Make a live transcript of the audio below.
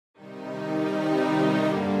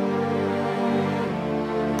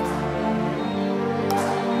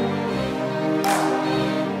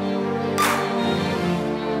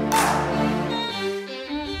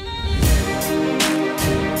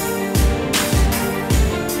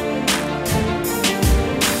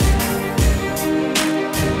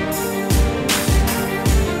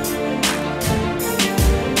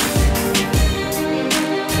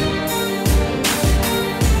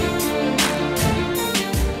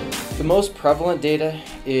The most prevalent data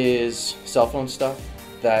is cell phone stuff.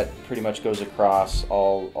 That pretty much goes across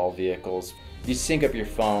all vehicles. You sync up your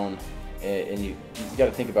phone and you got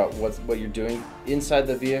to think about what you're doing inside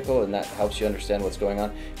the vehicle, and that helps you understand what's going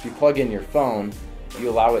on. If you plug in your phone, you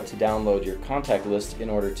allow it to download your contact list in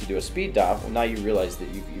order to do a speed dial. Well, now you realize that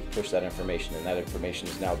you've pushed that information, and that information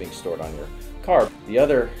is now being stored on your car. The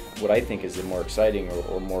other, what I think is the more exciting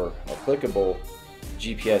or more applicable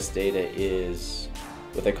GPS data is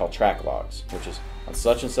what they call track logs, which is on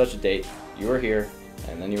such and such a date, you were here,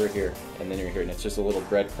 and then you were here, and then you were here, and it's just a little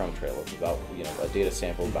breadcrumb trail of about, a data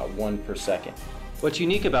sample of about 1 per second. What's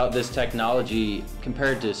unique about this technology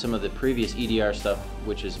compared to some of the previous EDR stuff,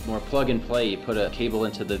 which is more plug and play, you put a cable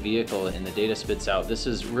into the vehicle and the data spits out, this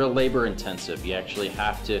is real labor intensive. You actually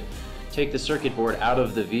have to take the circuit board out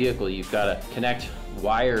of the vehicle. You've got to connect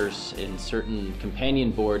wires in certain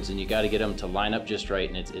companion boards, and you got to get them to line up just right,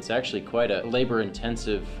 and it's actually quite a labor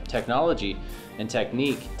intensive technology and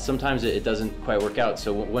technique. Sometimes it doesn't quite work out,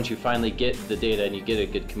 so once you finally get the data and you get a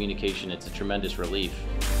good communication, it's a tremendous relief.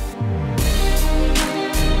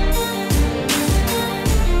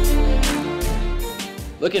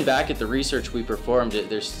 Looking back at the research we performed,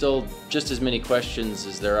 there's still just as many questions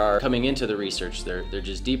as there are coming into the research. They're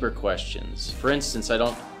just deeper questions. For instance, I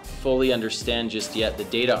don't fully understand just yet the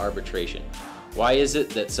data arbitration. Why is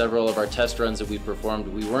it that several of our test runs that we performed,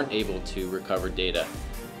 we weren't able to recover data?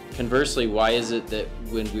 Conversely, why is it that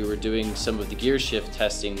when we were doing some of the gear shift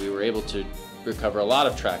testing, we were able to recover a lot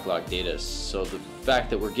of track log data? So the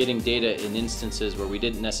fact that we're getting data in instances where we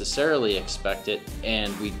didn't necessarily expect it,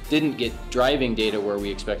 and we didn't get driving data where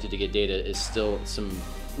we expected to get data, is still some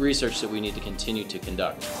research that we need to continue to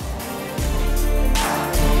conduct.